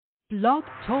Blog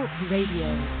Talk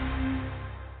Radio.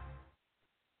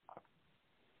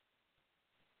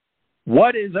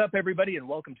 What is up, everybody, and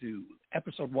welcome to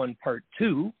Episode 1, Part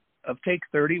 2 of Take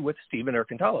 30 with Stephen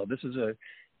Erkintalo. This is a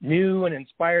new and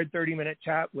inspired 30-minute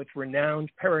chat with renowned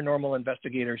paranormal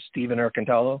investigator Stephen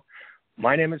Erkintalo.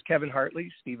 My name is Kevin Hartley,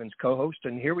 Stephen's co-host,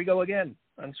 and here we go again,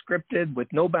 unscripted with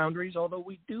no boundaries, although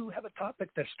we do have a topic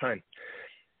this time.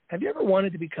 Have you ever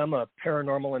wanted to become a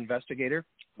paranormal investigator?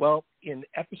 Well, in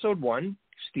Episode 1,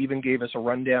 Stephen gave us a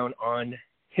rundown on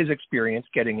his experience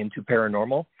getting into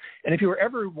paranormal. And if you were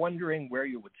ever wondering where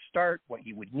you would start, what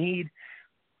you would need,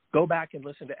 go back and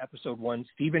listen to Episode 1.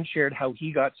 Stephen shared how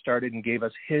he got started and gave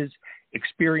us his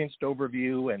experienced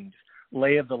overview and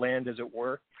lay of the land, as it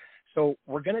were. So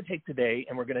we're going to take today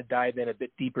and we're going to dive in a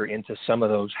bit deeper into some of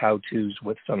those how-tos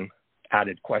with some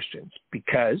added questions,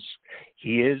 because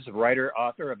he is the writer,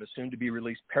 author of a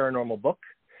soon-to-be-released paranormal book.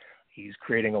 He's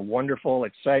creating a wonderful,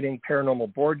 exciting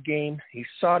paranormal board game. He's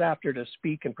sought after to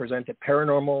speak and present at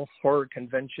paranormal horror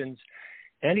conventions,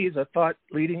 and he is a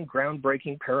thought-leading,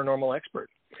 groundbreaking paranormal expert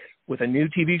with a new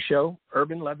TV show,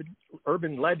 Urban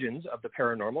Legends of the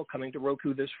Paranormal, coming to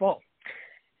Roku this fall.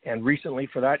 And recently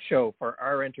for that show, for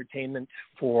our entertainment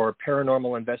for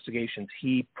paranormal investigations,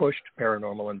 he pushed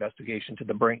paranormal investigation to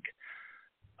the brink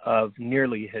of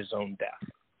nearly his own death.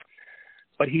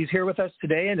 But he's here with us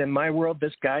today, and in my world,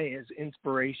 this guy is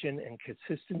inspiration and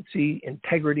consistency,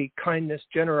 integrity, kindness,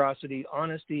 generosity,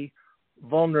 honesty,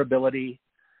 vulnerability.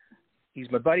 He's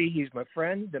my buddy. He's my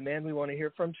friend, the man we want to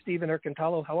hear from, Stephen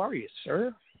Erkintalo. How are you,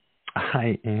 sir?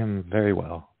 I am very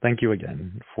well. Thank you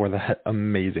again for that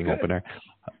amazing opener.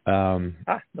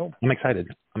 No. I'm excited.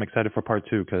 I'm excited for part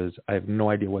 2 because I have no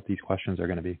idea what these questions are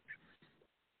going to be.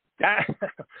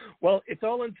 Well, it's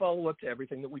all in follow-up to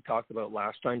everything that we talked about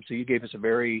last time. So you gave us a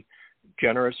very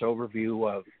generous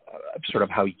overview of sort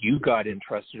of how you got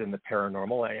interested in the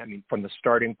paranormal. I mean, from the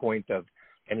starting point of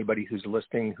anybody who's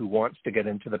listening who wants to get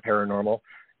into the paranormal,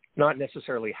 not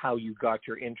necessarily how you got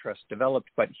your interest developed,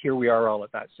 but here we are all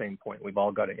at that same point. We've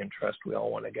all got an interest. We all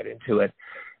want to get into it.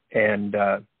 And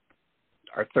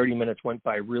our 30 minutes went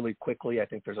by really quickly. I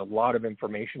think there's a lot of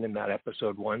information in that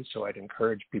Episode 1, so I'd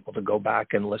encourage people to go back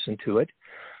and listen to it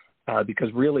because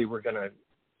really we're going to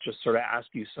just sort of ask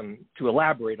you to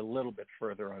elaborate a little bit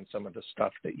further on some of the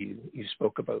stuff that you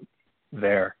spoke about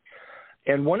there.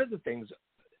 And one of the things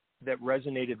that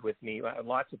resonated with me,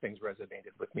 lots of things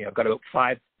resonated with me. I've got about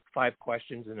five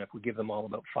questions, and if we give them all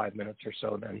about 5 minutes or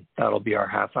so, then that'll be our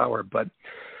half hour. But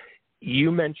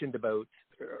you mentioned about,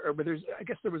 there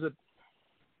was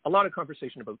a lot of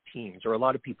conversation about teams, or a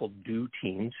lot of people do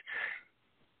teams.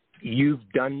 You've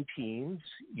done teams.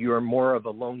 You're more of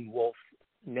a lone wolf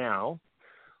now.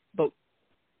 But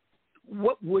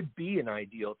what would be an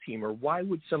ideal team, or why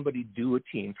would somebody do a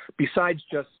team besides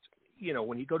just,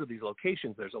 when you go to these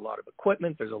locations, there's a lot of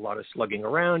equipment, there's a lot of slugging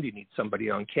around, you need somebody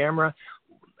on camera.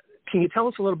 Can you tell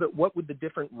us a little bit, what would the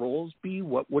different roles be?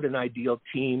 What would an ideal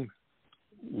team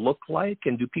look like?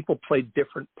 And do people play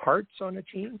different parts on a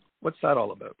team? What's that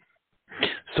all about?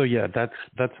 So yeah, that's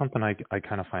something I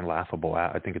kind of find laughable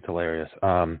at. I think it's hilarious.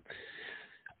 There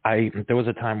was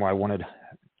a time where I wanted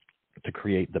to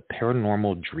create the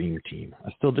paranormal dream team.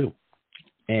 I still do.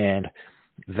 And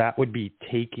that would be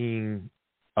taking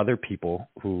other people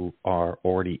who are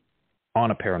already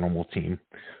on a paranormal team,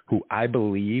 who I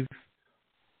believe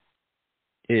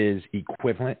is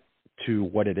equivalent to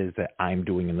what it is that I'm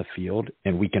doing in the field,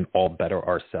 and we can all better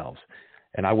ourselves.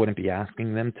 And I wouldn't be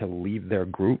asking them to leave their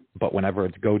group, but whenever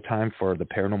it's go time for the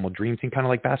paranormal dream team, kind of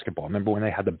like basketball. Remember when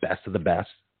they had the best of the best,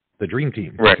 the dream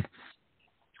team? Right.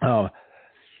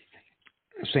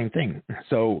 Same thing.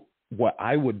 So what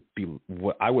I would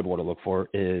want to look for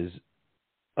is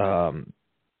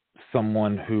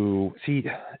someone who,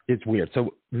 it's weird.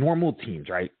 So normal teams,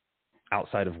 right,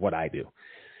 outside of what I do,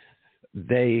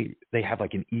 they have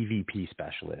like an EVP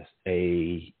specialist,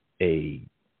 I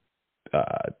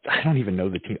don't even know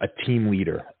the team, a team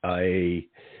leader, a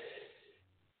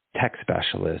tech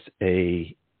specialist,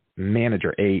 a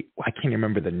manager, I can't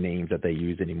remember the names that they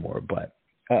use anymore, but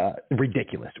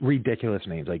ridiculous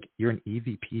names. Like, you're an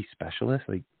EVP specialist.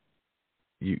 Like,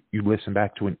 you listen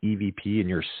back to an EVP and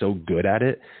you're so good at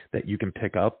it that you can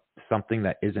pick up something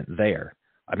that isn't there.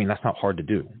 I mean, that's not hard to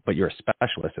do, but you're a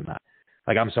specialist in that.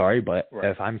 Like, I'm sorry, but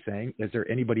right. If I'm saying, is there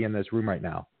anybody in this room right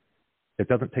now? It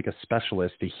doesn't take a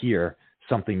specialist to hear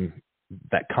something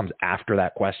that comes after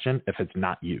that question if it's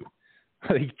not you,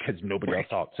 because nobody else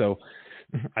talks. So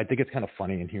I think it's kind of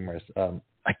funny and humorous.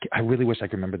 I really wish I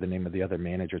could remember the name of the other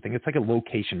manager thing. It's like a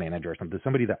location manager or something,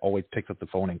 somebody that always picks up the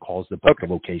phone and calls the book the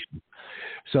location.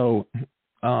 So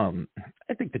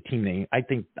I think the team name, I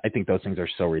think those things are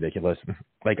so ridiculous.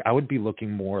 Like, I would be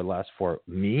looking more or less for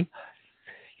me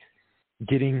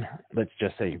getting, let's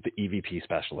just say, the EVP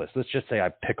specialist. Let's just say I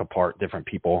pick apart different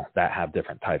people that have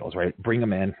different titles, right? Bring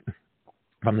them in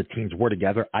from the teams. We're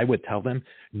together. I would tell them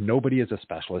nobody is a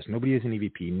specialist. Nobody is an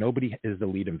EVP. Nobody is the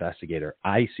lead investigator.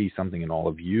 I see something in all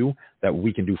of you that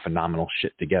we can do phenomenal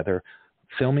shit together.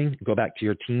 Filming, go back to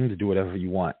your team to do whatever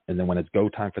you want. And then when it's go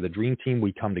time for the dream team,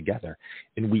 we come together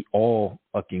and we all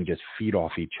fucking just feed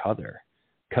off each other,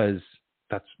 because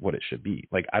that's what it should be.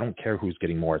 Like, I don't care who's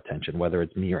getting more attention, whether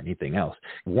it's me or anything else.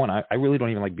 One, I really don't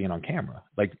even like being on camera.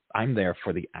 Like, I'm there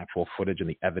for the actual footage and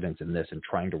the evidence in this and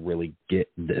trying to really get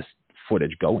this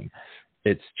footage going.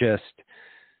 It's just,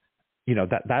 you know,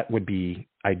 that would be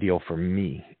ideal for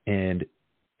me. And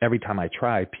every time I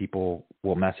try, people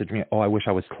will message me, oh, I wish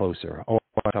I was closer. Oh,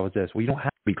 I wish I was this. Well, you don't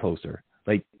have to be closer.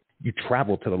 Like, you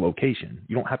travel to the location.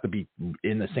 You don't have to be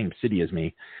in the same city as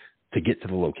me to get to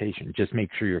the location. Just make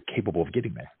sure you're capable of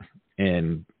getting there.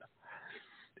 And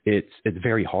it's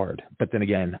very hard. But then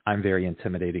again, I'm very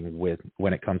intimidating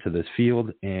when it comes to this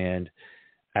field. And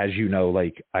as you know,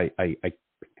 like,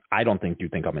 I don't think you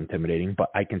think I'm intimidating, but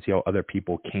I can see how other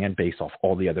people can base off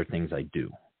all the other things I do.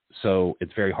 So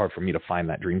it's very hard for me to find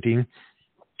that dream team,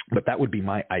 but that would be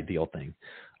my ideal thing.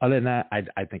 Other than that,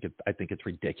 I think it's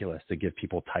ridiculous to give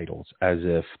people titles as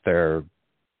if they're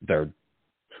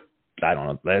I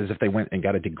don't know, as if they went and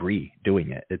got a degree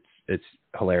doing it. It's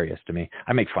hilarious to me.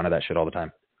 I make fun of that shit all the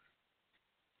time.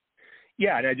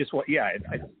 Yeah, and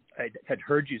I had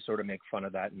heard you sort of make fun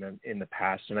of that in the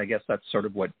past, and I guess that's sort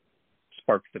of what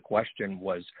sparked the question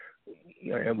was,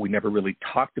 you know, we never really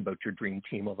talked about your dream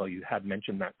team, although you had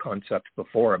mentioned that concept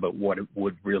before about what it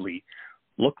would really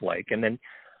look like. And then,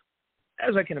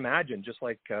 as I can imagine, just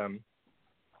like a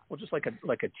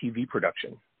TV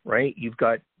production, right? You've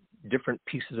got different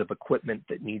pieces of equipment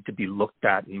that need to be looked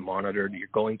at and monitored. You're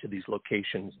going to these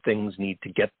locations, things need to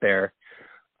get there.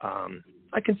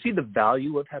 I can see the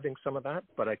value of having some of that,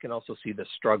 but I can also see the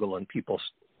struggle in people,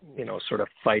 you know, sort of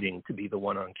fighting to be the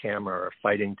one on camera or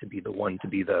fighting to be the one to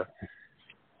be the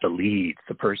lead,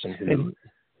 the person who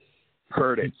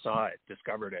heard it, saw it,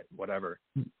 discovered it, whatever.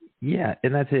 Yeah,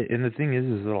 and that's it. And the thing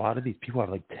is a lot of these people have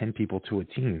like 10 people to a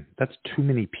team. That's too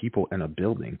many people in a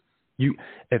building.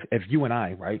 If you and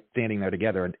I, right, standing there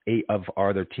together, and 8 of our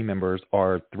other team members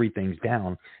are 3 things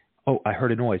down. Oh, I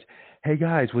heard a noise. Hey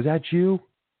guys, was that you?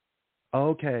 Oh,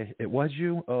 okay, it was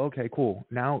you? Oh, okay, cool.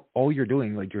 Now all you're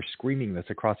doing, like, you're screaming this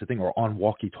across the thing or on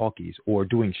walkie-talkies or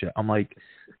doing shit. I'm like,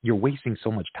 you're wasting so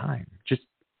much time. Just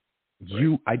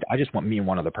you, I just want me and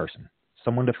one other person,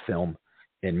 someone to film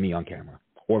and me on camera,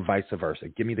 or vice versa.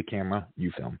 Give me the camera, you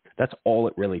film. That's all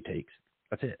it really takes.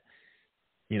 That's it.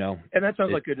 You know, and that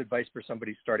sounds like good advice for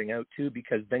somebody starting out too,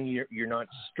 because then you're not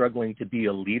struggling to be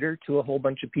a leader to a whole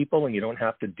bunch of people, and you don't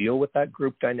have to deal with that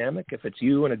group dynamic. If it's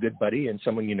you and a good buddy and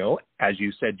someone you know, as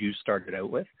you said you started out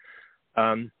with,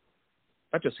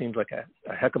 that just seems like a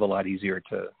heck of a lot easier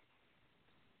to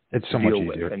deal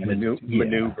with and yeah.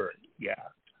 maneuver.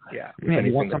 Yeah. Man,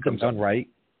 you want something done right?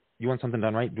 You want something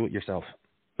done right? Do it yourself.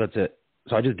 That's it.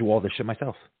 So I just do all this shit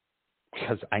myself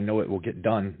because I know it will get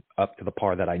done up to the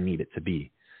par that I need it to be.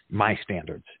 My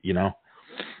standards, you know?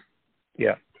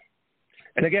 Yeah.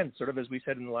 And again, sort of as we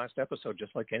said in the last episode,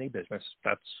 just like any business,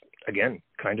 that's, again,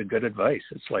 kind of good advice.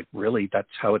 It's like, really, that's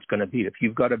how it's going to be. If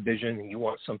you've got a vision and you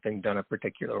want something done a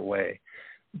particular way,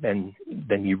 then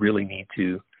you really need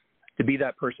to be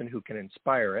that person who can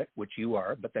inspire it, which you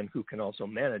are, but then who can also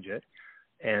manage it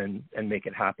and make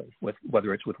it happen, with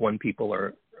whether it's with one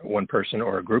person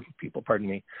or a group of people, pardon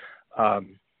me.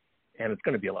 And it's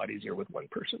going to be a lot easier with one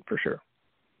person for sure.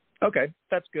 Okay,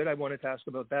 that's good. I wanted to ask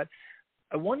about that.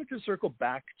 I wanted to circle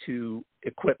back to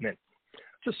equipment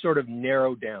to sort of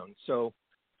narrow down. So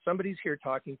somebody's here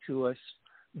talking to us.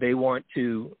 They want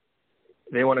to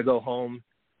go home,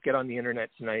 get on the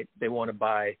internet tonight. They want to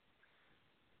buy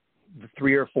the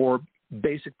 3 or 4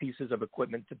 basic pieces of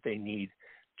equipment that they need.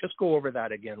 Just go over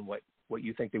that again, what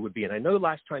you think they would be. And I know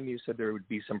last time you said there would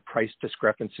be some price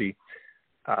discrepancy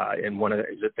in one of the,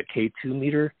 is it the K2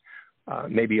 meter?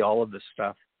 Maybe all of the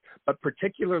stuff. But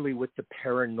particularly with the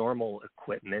paranormal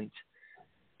equipment,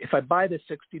 if I buy the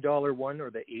 $60 one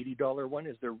or the $80 one,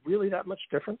 is there really that much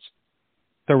difference?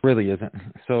 There really isn't.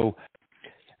 So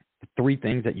 3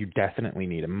 things that you definitely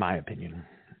need, in my opinion: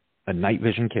 a night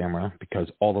vision camera, because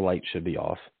all the lights should be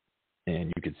off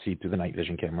and you could see through the night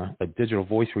vision camera; a digital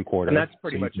voice recorder. And that's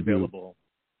pretty much available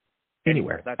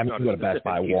anywhere. That's I mean, you go to Best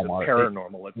Buy, Walmart,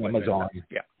 paranormal equipment. Amazon.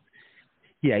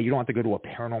 Yeah, you don't have to go to a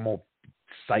paranormal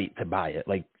site to buy it.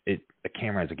 Like, a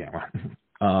camera is a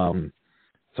camera.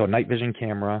 So a night vision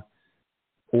camera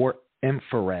or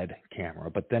infrared camera,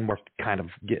 but then we're kind of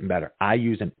getting better. I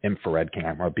use an infrared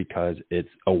camera because it's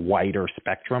a wider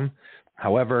spectrum.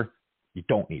 However, you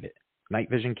don't need it. Night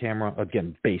vision camera,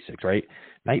 again, basics, right?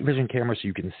 Night vision camera so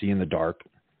you can see in the dark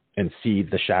and see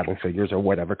the shadow figures or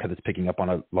whatever because it's picking up on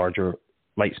a larger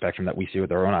light spectrum that we see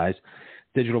with our own eyes.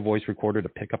 Digital voice recorder to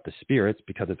pick up the spirits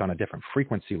because it's on a different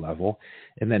frequency level.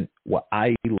 And then what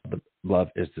I love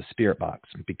is the spirit box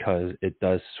because it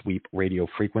does sweep radio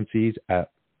frequencies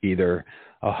at either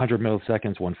 100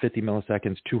 milliseconds, 150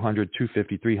 milliseconds, 200,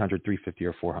 250, 300, 350,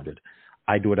 or 400.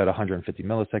 I do it at 150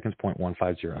 milliseconds,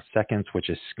 0.150 seconds, which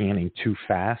is scanning too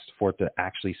fast for it to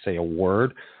actually say a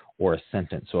word or a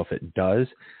sentence. So if it does,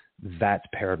 that's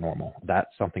paranormal. That's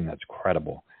something that's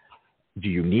credible. Do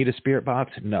you need a spirit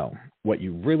box? No. What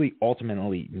you really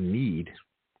ultimately need,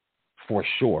 for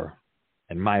sure,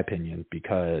 in my opinion,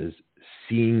 because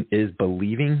seeing is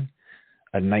believing,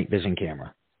 a night vision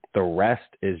camera. The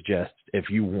rest is just if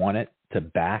you want it to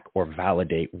back or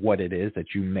validate what it is that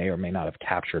you may or may not have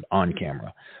captured on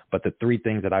camera. But the three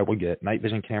things that I would get: night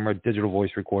vision camera, digital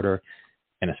voice recorder,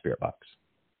 and a spirit box.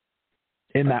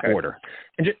 In that order.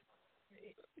 And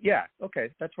yeah, okay.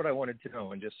 That's what I wanted to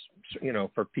know. And just,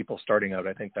 for people starting out,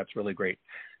 I think that's really great.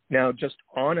 Now, just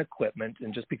on equipment,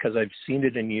 and just because I've seen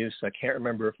it in use, I can't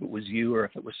remember if it was you or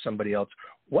if it was somebody else.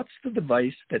 What's the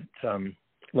device that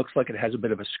looks like it has a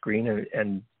bit of a screen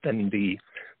and then the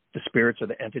spirits or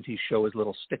the entities show as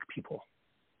little stick people?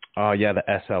 Yeah, the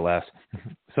SLS.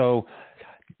 So,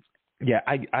 yeah,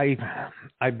 I'm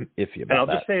iffy about that. And I'll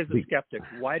just say as a skeptic,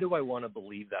 why do I want to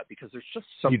believe that? Because there's just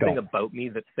something about me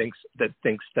that thinks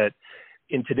that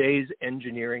in today's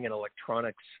engineering and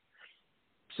electronics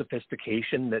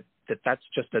sophistication, that's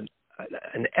just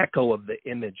an echo of the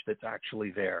image that's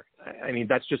actually there. I mean,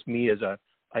 that's just me as a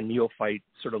neophyte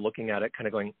sort of looking at it, kind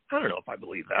of going, I don't know if I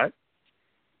believe that.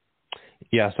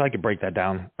 Yeah, so I could break that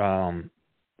down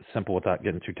simple without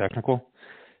getting too technical.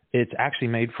 It's actually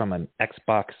made from an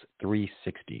Xbox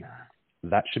 360.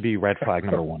 That should be red flag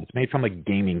number one. It's made from a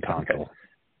gaming console.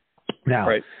 Okay. Now,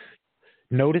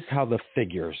 notice how the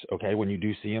figures, okay, when you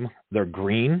do see them, they're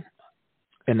green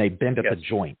and they bend at the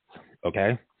joints,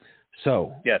 okay?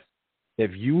 So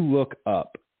if you look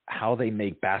up how they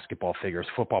make basketball figures,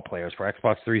 football players for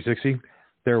Xbox 360,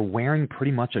 they're wearing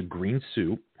pretty much a green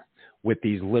suit with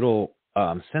these little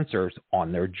sensors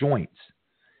on their joints.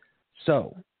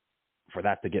 So for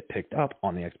that to get picked up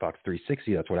on the Xbox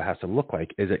 360, that's what it has to look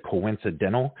like. Is it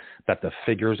coincidental that the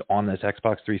figures on this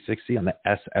Xbox 360 and the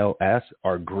SLS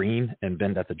are green and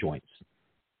bend at the joints?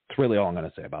 That's really all I'm going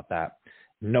to say about that.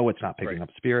 No, it's not picking up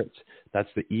spirits. That's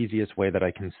the easiest way that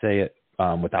I can say it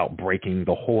without breaking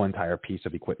the whole entire piece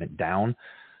of equipment down.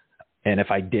 And if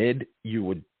I did,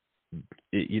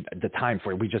 the time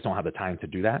for it, we just don't have the time to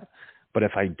do that. But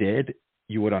if I did,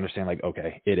 you would understand, like,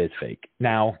 okay, it is fake.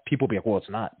 Now, people be like, well, it's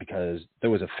not, because there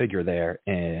was a figure there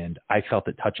and I felt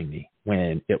it touching me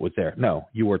when it was there. No,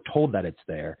 you were told that it's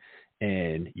there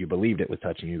and you believed it was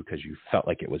touching you because you felt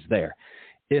like it was there.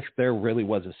 If there really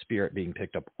was a spirit being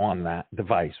picked up on that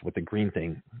device with the green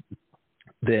thing,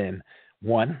 then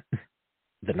one,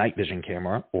 the night vision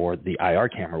camera or the IR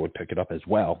camera would pick it up as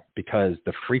well, because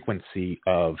the frequency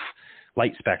of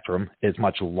light spectrum is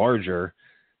much larger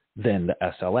than the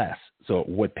SLS. So it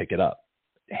would pick it up,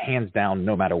 hands down,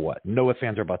 no matter what. No ifs,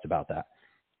 ands, or buts about that.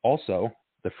 Also,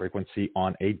 the frequency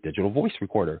on a digital voice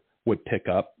recorder would pick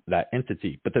up that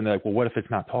entity. But then they're like, well, what if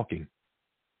it's not talking?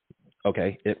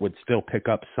 Okay, it would still pick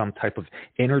up some type of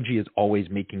energy. Is always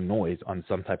making noise on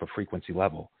some type of frequency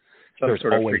level. There's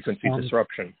sort of frequency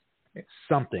disruption.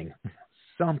 Something.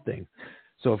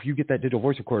 So if you get that digital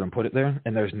voice recorder and put it there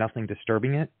and there's nothing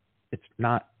disturbing it,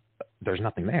 there's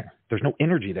nothing there. There's no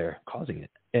energy there causing it.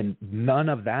 And none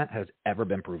of that has ever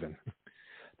been proven.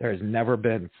 There has never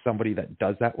been somebody that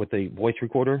does that with a voice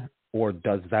recorder or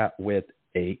does that with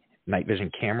a night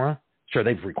vision camera. Sure,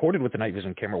 they've recorded with the night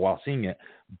vision camera while seeing it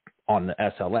on the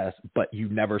SLS, but you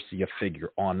never see a figure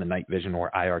on the night vision or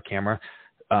IR camera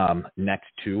next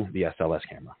to the SLS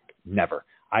camera. Never.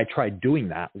 I tried doing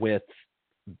that with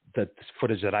the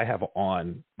footage that I have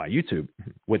on my YouTube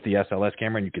with the SLS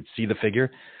camera, and you could see the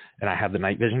figure, and I have the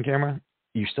night vision camera.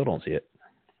 You still don't see it.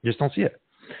 You just don't see it.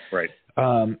 Right.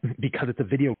 Because it's a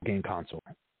video game console.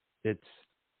 It's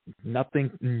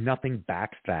nothing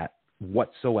backs that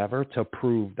whatsoever to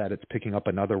prove that it's picking up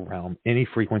another realm, any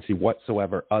frequency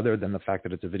whatsoever, other than the fact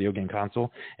that it's a video game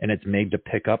console and it's made to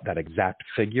pick up that exact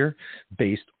figure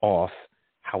based off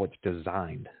how it's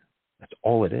designed. That's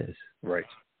all it is. Right.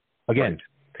 Again,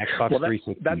 Xbox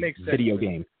 360 that makes sense. video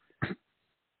game.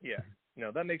 Yeah.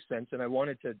 No, that makes sense. And I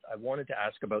wanted to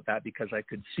ask about that because I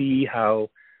could see how,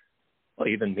 well,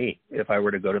 even me, if I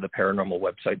were to go to the paranormal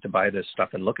website to buy this stuff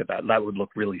and look at that, that would look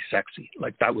really sexy.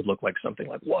 Like that would look like something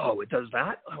like, whoa, it does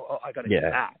that? Oh, I got to get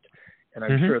that. And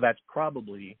I'm sure that's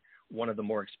probably one of the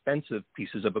more expensive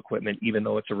pieces of equipment, even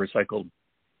though it's a recycled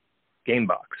game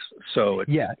box. So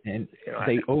it's, and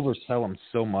they oversell them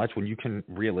so much when you can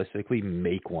realistically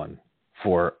make one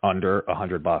for under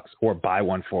 $100 or buy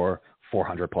one for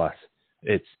 400 plus.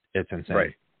 It's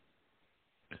insane.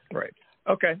 Right.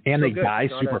 Okay. And they die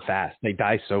super fast. They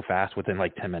die so fast within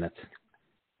like 10 minutes.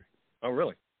 Oh,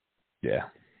 really? Yeah.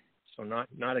 So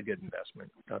not a good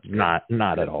investment.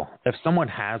 Not at all. If someone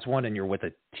has one and you're with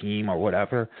a team or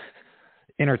whatever,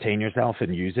 entertain yourself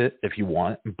and use it if you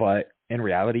want. But in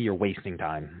reality, you're wasting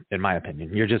time, in my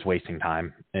opinion. You're just wasting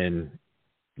time, and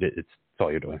it's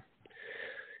all you're doing.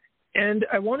 And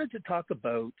I wanted to talk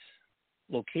about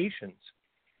locations.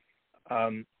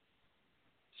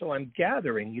 So I'm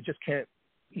gathering you just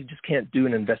can't do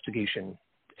an investigation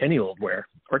any old where,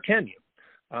 or can you?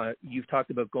 You've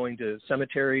talked about going to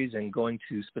cemeteries and going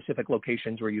to specific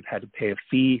locations where you've had to pay a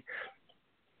fee.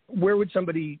 Where would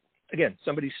somebody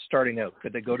starting out,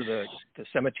 could they go to the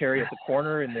cemetery at the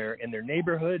corner in their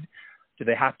neighborhood? Do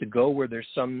they have to go where there's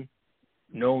some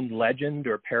known legend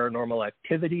or paranormal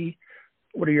activity?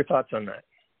 What are your thoughts on that?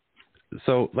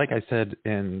 So, like I said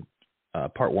in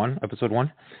part 1, episode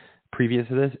 1, previous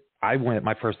to this,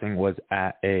 my first thing was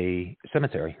at a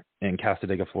cemetery in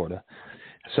Casadega, Florida.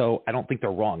 So I don't think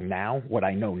they're wrong now. What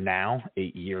I know now,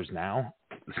 8 years now,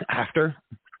 after,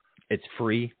 it's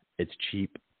free, it's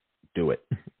cheap, do it.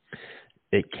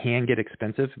 It can get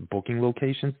expensive booking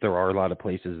locations. There are a lot of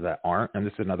places that aren't. And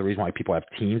this is another reason why people have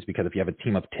teams, because if you have a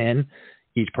team of 10,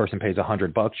 each person pays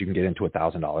 $100, you can get into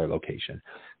 $1,000 location.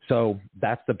 So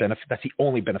that's the benefit. That's the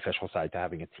only beneficial side to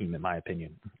having a team, in my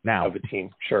opinion. Now, of a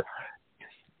team, sure.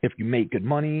 If you make good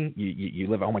money, you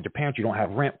live at home with your parents, you don't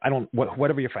have rent,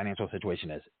 whatever your financial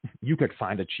situation is, you could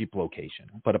find a cheap location.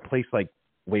 But a place like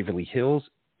Waverly Hills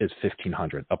is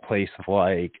 $1,500. A place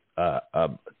like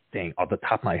off the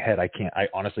top of my head, I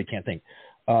honestly can't think.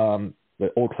 The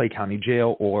old Clay County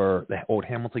Jail or the old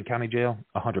Hamilton County Jail,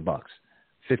 $100,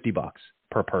 $50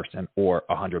 per person, or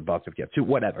 $100 if you have two,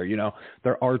 whatever.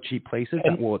 There are cheap places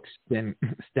that will extend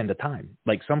the time.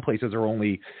 Like some places are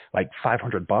only like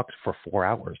 $500 for 4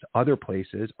 hours. Other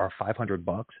places are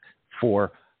 $500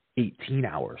 for 18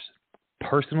 hours.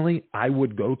 Personally, I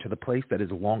would go to the place that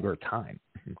is longer time.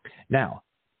 Now,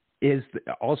 it's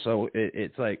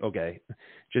like, okay,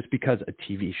 just because a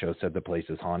TV show said the place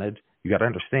is haunted, you got to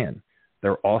understand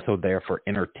they're also there for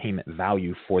entertainment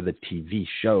value for the TV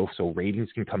show, so ratings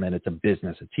can come in. It's a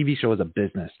business. A TV show is a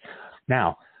business.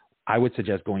 Now, I would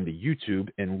suggest going to YouTube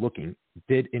and looking,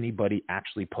 did anybody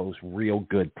actually post real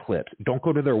good clips? Don't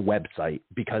go to their website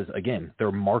because, again,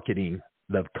 they're marketing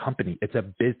the company. It's a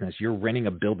business. You're renting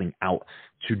a building out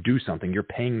to do something. You're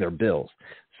paying their bills.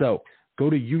 So go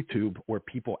to YouTube where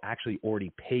people actually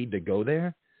already paid to go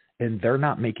there, and they're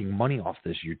not making money off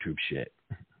this YouTube shit.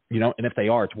 And if they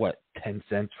are, it's 10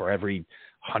 cents for every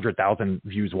 100,000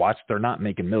 views watched. They're not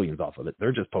making millions off of it.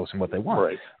 They're just posting what they want.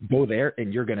 Right. Go there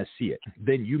and you're going to see it.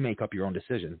 Then you make up your own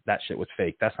decision. That shit was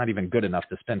fake. That's not even good enough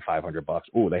to spend $500.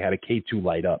 Oh, they had a K2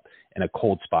 light up in a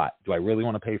cold spot. Do I really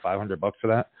want to pay $500 for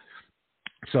that?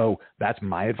 So that's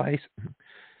my advice.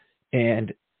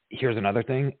 And here's another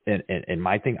thing. And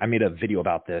my thing, I made a video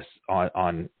about this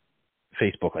on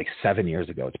Facebook like 7 years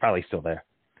ago. It's probably still there,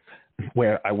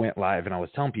 where I went live and I was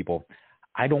telling people,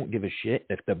 I don't give a shit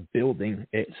if the building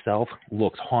itself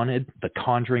looks haunted. The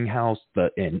Conjuring house,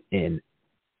 and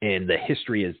the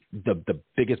history is the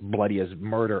biggest, bloodiest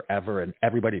murder ever, and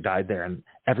everybody died there, and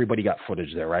everybody got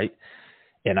footage there, right?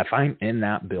 And if I'm in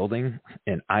that building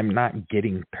and I'm not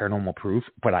getting paranormal proof,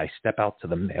 but I step out to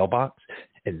the mailbox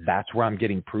and that's where I'm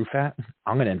getting proof at,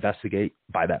 I'm going to investigate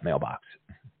by that mailbox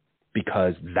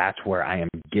because that's where I am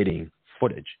getting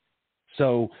footage.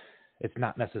 So it's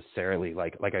not necessarily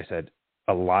like I said,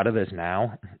 a lot of this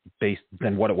now based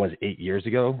than what it was 8 years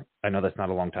ago. I know that's not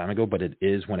a long time ago, but it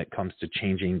is when it comes to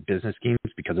changing business schemes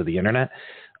because of the internet.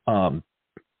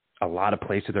 A lot of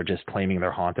places are just claiming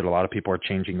they're haunted. A lot of people are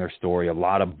changing their story. A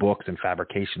lot of books and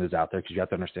fabrication is out there because you have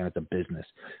to understand it's a business.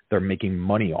 They're making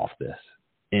money off this,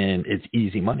 and it's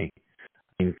easy money.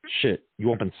 I mean, shit,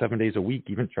 you open 7 days a week,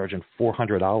 even charging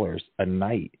 $400 a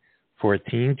night for a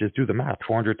team. Just do the math,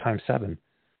 400 times 7.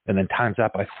 And then times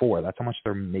that by 4. That's how much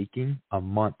they're making a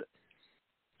month.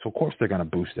 So, of course, they're going to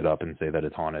boost it up and say that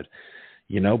it's haunted,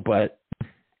 but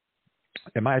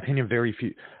in my opinion, very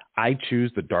few. I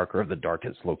choose the darker of the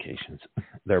darkest locations.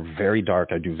 They're very dark.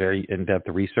 I do very in-depth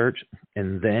research,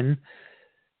 and then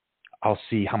I'll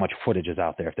see how much footage is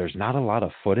out there. If there's not a lot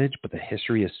of footage, but the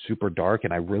history is super dark,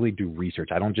 and I really do research.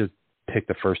 I don't just pick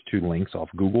the first 2 links off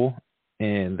Google,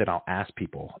 and then I'll ask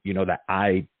people, that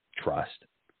I trust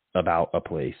about a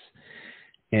place,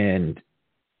 and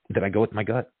then I go with my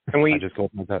gut. I just go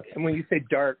with my gut. And when you say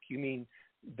dark, you mean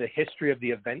the history of the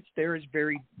events there is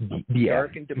very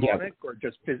dark and demonic, or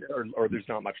just or there's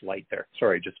not much light there?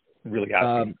 Sorry, just really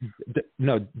asking.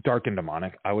 No, dark and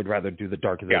demonic. I would rather do the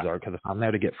dark of the dark, because if I'm there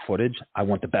to get footage, I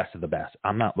want the best of the best.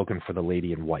 I'm not looking for the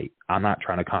lady in white. I'm not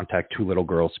trying to contact 2 little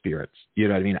girl spirits. You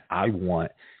know what I mean? I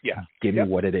want, give me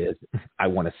what it is. I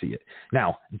want to see it.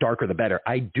 Now, darker the better.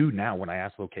 I do now, when I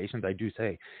ask locations, I do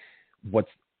say,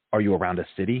 are you around a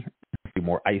city? Be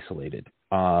more isolated,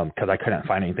 because I couldn't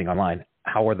find anything online.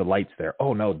 How are the lights there?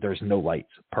 Oh, no, there's no lights.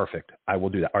 Perfect. I will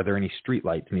do that. Are there any street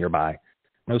lights nearby?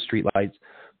 No street lights.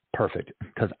 Perfect.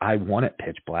 Because I want it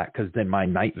pitch black, because then my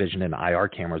night vision and IR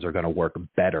cameras are going to work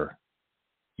better.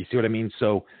 You see what I mean?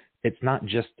 So it's not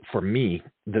just for me.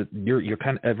 You're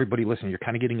kind of, everybody listening, you're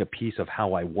kind of getting a piece of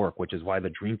how I work, which is why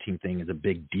the Dream Team thing is a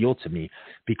big deal to me,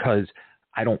 because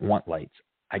I don't want lights.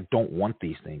 I don't want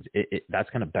these things. That's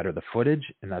going to better the footage,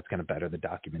 and that's going to better the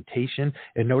documentation.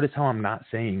 And notice how I'm not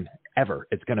saying ever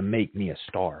it's going to make me a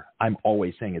star. I'm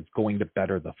always saying it's going to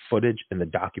better the footage and the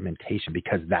documentation,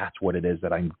 because that's what it is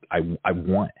that I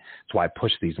want. That's why I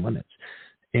push these limits.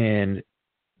 And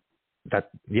that's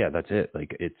it.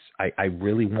 Like, I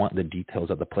really want the details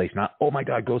of the place. Not, oh my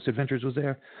God, Ghost Adventures was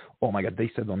there. Oh my God,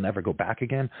 they said they'll never go back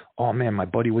again. Oh man, my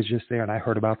buddy was just there and I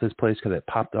heard about this place because it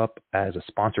popped up as a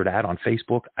sponsored ad on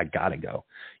Facebook. I gotta go.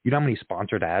 You know how many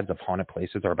sponsored ads of haunted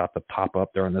places are about to pop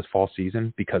up during this fall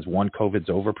season? Because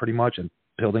COVID's over pretty much and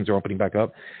buildings are opening back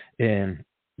up. And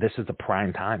this is the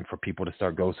prime time for people to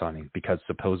start ghost hunting, because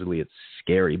supposedly it's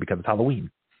scary because it's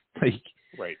Halloween. Like,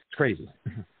 right. It's crazy.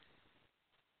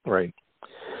 Right.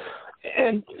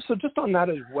 And so just on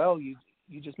that as well, you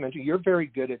just mentioned you're very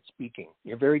good at speaking.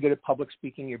 You're very good at public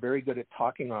speaking. You're very good at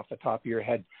talking off the top of your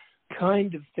head,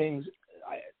 kind of things.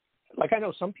 I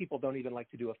know some people don't even like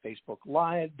to do a Facebook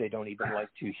Live. They don't even like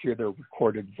to hear their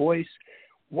recorded voice.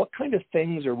 What kind of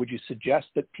things, or would you suggest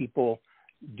that people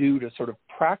do to sort of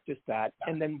practice that?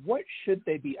 And then what should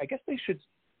they be? I guess they should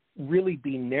really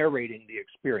be narrating the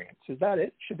experience. Is that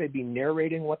it? Should they be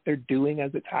narrating what they're doing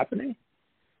as it's happening?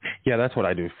 Yeah, that's what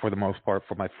I do for the most part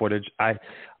for my footage. I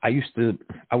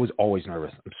was always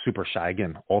nervous. I'm super shy.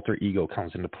 Again, alter ego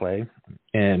comes into play.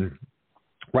 And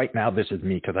right now this is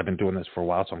me, because I've been doing this for a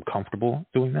while, so I'm comfortable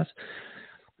doing this.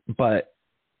 But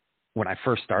when I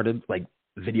first started, like,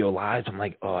 video lives, I'm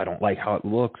like, oh, I don't like how it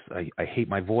looks. I hate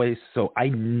my voice. So I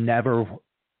never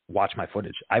watch my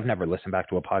footage. I've never listened back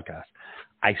to a podcast.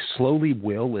 I slowly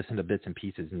will listen to bits and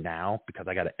pieces now, because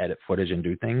I got to edit footage and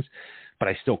do things, but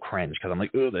I still cringe because I'm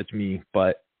like, oh, that's me,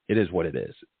 but it is what it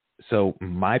is. So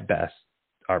my best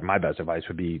advice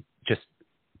would be just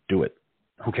do it.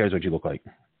 Who cares what you look like?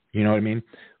 You know what I mean?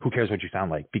 Who cares what you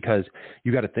sound like? Because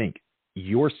you got to think,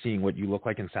 you're seeing what you look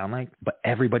like and sound like, but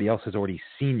everybody else has already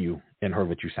seen you and heard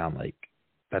what you sound like.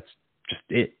 That's just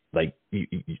it. Like, you,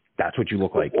 that's what you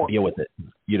look like. Deal with it,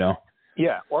 you know?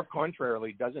 Yeah, or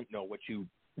contrarily, doesn't know what you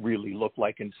really look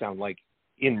like and sound like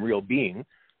in real being.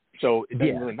 So it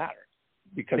doesn't really matter,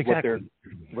 because exactly.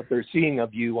 what they're seeing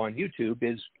of you on YouTube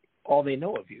is all they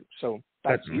know of you. So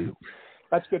that's you.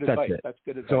 That's good advice. That's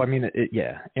good advice. So, I mean,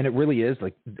 and it really is,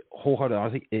 like, wholehearted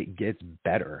honesty, it gets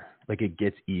better. Like, it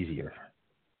gets easier.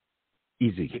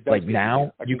 Easy. Like,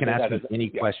 now you can ask me any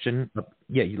question.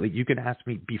 Yeah, you can ask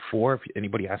me before. If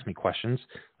anybody asked me questions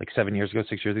like 7 years ago,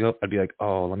 6 years ago, I'd be like,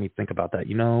 oh, let me think about that.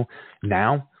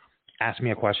 Now ask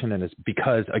me a question, and it's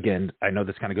because, again, I know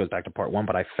this kind of goes back to part one,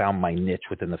 but I found my niche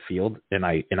within the field, and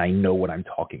I know what I'm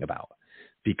talking about,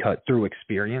 because through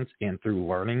experience and through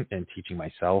learning and teaching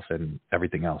myself and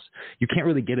everything else. You can't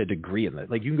really get a degree in that.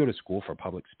 Like, you can go to school for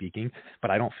public speaking, but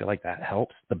I don't feel like that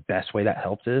helps. The best way that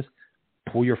helps is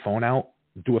pull your phone out,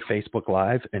 do a Facebook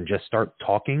Live, and just start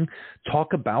talking.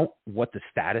 Talk about what the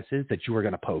status is that you are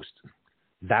going to post.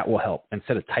 That will help.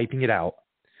 Instead of typing it out,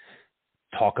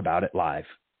 talk about it live.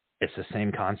 It's the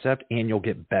same concept, and you'll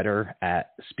get better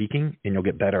at speaking, and you'll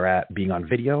get better at being on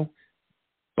video.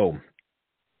 Boom.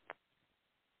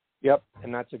 Yep,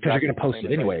 and that's exactly because you're going to post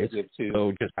it anyways.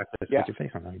 So just have to stick your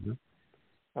face on that.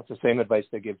 That's the same advice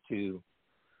they give to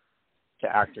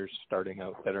actors starting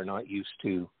out that are not used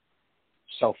to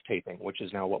self-taping, which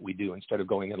is now what we do. Instead of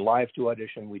going in live to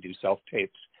audition, we do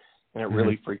self-tapes, and it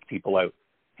really freaked people out.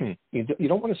 You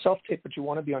don't want to self-tape, but you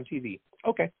want to be on TV.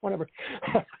 Okay, whatever.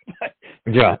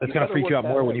 Yeah, it's going to freak you out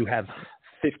more when you have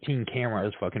 15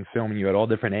 cameras fucking filming you at all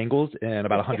different angles and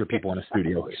about 100 people in a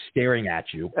studio staring at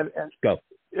you. And Go.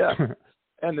 Yeah.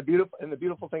 And the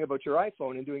beautiful thing about your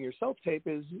iPhone and doing your self-tape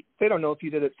is they don't know if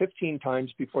you did it 15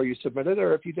 times before you submit it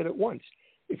or if you did it once.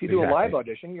 If you do a live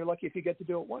audition, you're lucky if you get to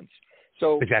do it once.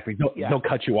 So exactly. They'll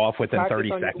cut you off within 30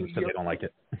 seconds if they don't like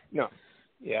it. No.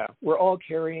 Yeah. We're all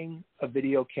carrying a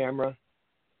video camera.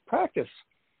 Practice.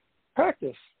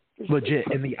 Legit.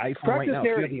 In the iPhone right now, if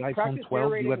you have the iPhone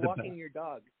 12, you have the walking your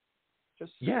dog.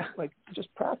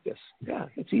 Just practice. Yeah,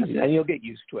 it's easy, and you'll get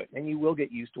used to it, and you will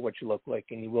get used to what you look like,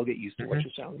 and you will get used to what you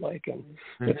sound like, and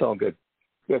it's all good.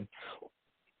 Good.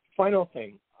 Final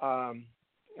thing, and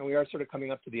we are sort of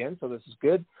coming up to the end, so this is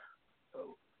good.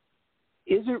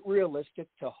 Is it realistic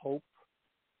to hope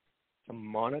to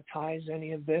monetize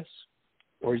any of this,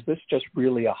 or is this just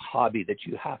really a hobby that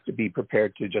you have to be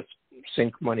prepared to just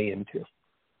sink money into?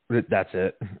 That's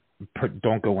it.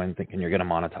 Don't go in thinking you're going to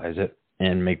monetize it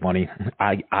and make money.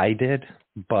 I did,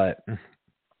 but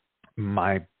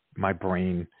my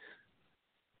brain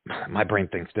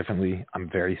thinks differently. I'm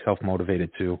very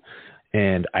self-motivated too.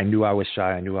 And I knew I was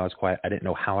shy. I knew I was quiet. I didn't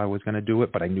know how I was going to do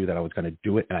it, but I knew that I was going to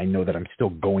do it. And I know that I'm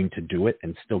still going to do it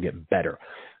and still get better.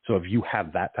 So if you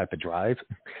have that type of drive,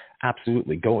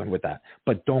 absolutely go in with that.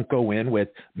 But don't go in with,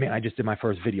 man, I just did my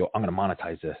first video. I'm going to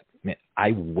monetize this. Man,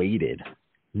 I waited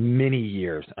many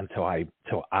years until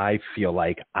I feel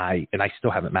like and I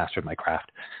still haven't mastered my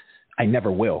craft. I never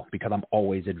will, because I'm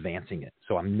always advancing it.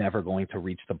 So I'm never going to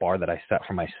reach the bar that I set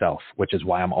for myself, which is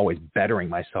why I'm always bettering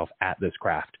myself at this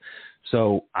craft.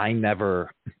 So I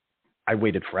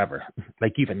waited forever.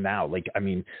 Like even now,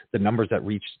 the numbers that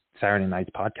reach Saturday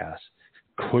Night's podcast,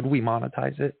 could we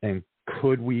monetize it? And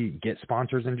could we get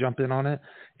sponsors and jump in on it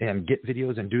and get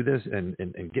videos and do this and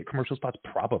get commercial spots?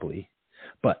 Probably.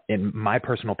 But in my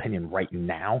personal opinion right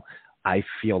now, I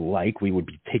feel like we would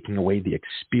be taking away the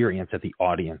experience that the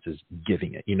audience is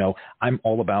giving it. I'm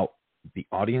all about the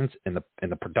audience and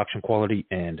the production quality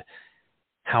and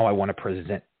how I want to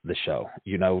present the show,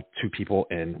 to people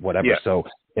and whatever. Yeah. So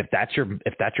if that's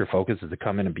your focus, is to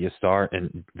come in and be a star,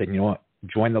 and then you know what,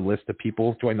 join the list of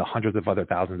people, join the hundreds of other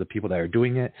thousands of people that are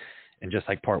doing it. And just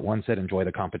like part one said, enjoy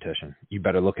the competition. You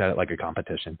better look at it like a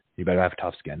competition. You better have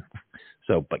tough skin.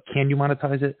 So, but can you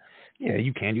monetize it? Yeah,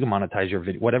 you can. You can monetize your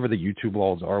video, whatever the YouTube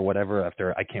laws are, whatever.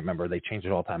 After, I can't remember, they change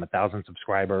it all the time, 1,000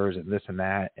 subscribers and this and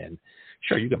that. And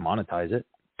sure, you can monetize it.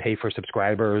 Pay for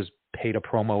subscribers, pay to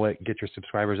promo it, get your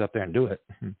subscribers up there and do it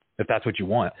if that's what you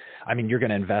want. You're going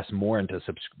to invest more into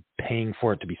paying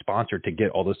for it to be sponsored to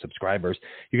get all those subscribers.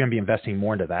 You're going to be investing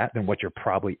more into that than what you're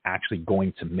probably actually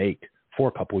going to make for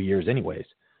a couple of years anyways,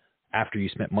 after you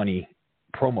spent money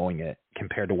promoting it,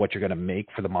 compared to what you're going to make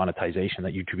for the monetization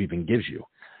that YouTube even gives you.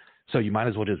 So you might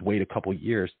as well just wait a couple of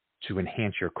years to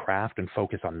enhance your craft and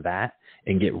focus on that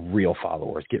and get real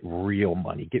followers, get real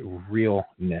money, get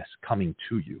realness coming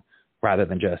to you, rather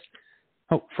than just,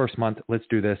 first month, let's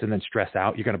do this, and then stress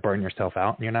out. You're going to burn yourself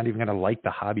out, and you're not even going to like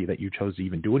the hobby that you chose to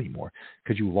even do anymore,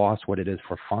 because you lost what it is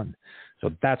for fun.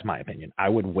 So that's my opinion. I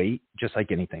would wait, just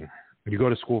like anything. You go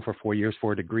to school for 4 years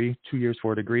for a degree, 2 years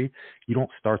for a degree. You don't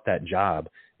start that job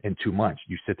in 2 months.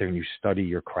 You sit there and you study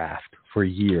your craft for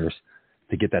years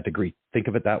to get that degree. Think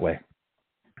of it that way.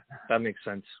 That makes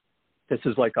sense. This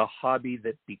is like a hobby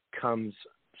that becomes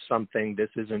something. This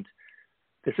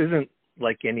isn't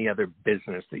like any other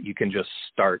business that you can just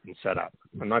start and set up.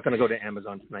 I'm not going to go to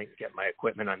Amazon tonight and get my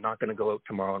equipment. I'm not going to go out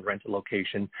tomorrow and rent a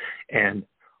location and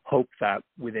hope that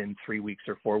within 3 weeks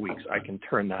or 4 weeks, I can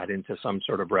turn that into some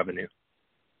sort of revenue.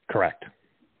 Correct.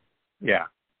 Yeah.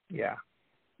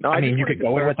 No, you could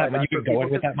go in with that. You could go in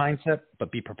with that mindset,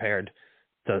 but be prepared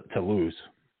to lose.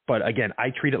 But again, I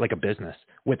treat it like a business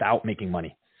without making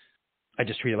money. I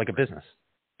just treat it like a business,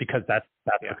 because that's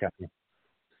what's happening.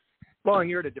 Well, and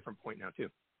you're at a different point now too.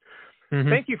 Mm-hmm.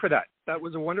 Thank you for that. That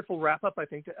was a wonderful wrap-up, I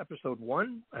think, to episode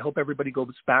 1. I hope everybody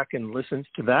goes back and listens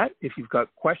to that. If you've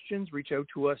got questions, reach out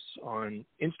to us on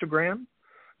Instagram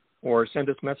or send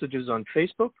us messages on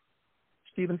Facebook.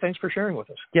 Stephen, thanks for sharing with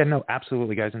us. Yeah, no,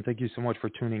 absolutely, guys. And thank you so much for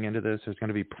tuning into this. There's going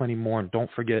to be plenty more. And don't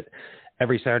forget,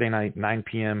 every Saturday night, 9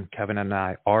 p.m., Kevin and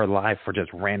I are live for just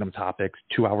random topics,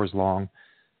 2 hours long.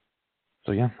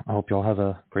 So, yeah, I hope you all have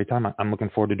a great time. I'm looking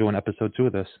forward to doing episode 2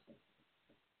 of this.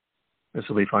 This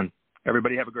will be fun.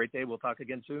 Everybody have a great day. We'll talk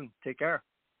again soon. Take care.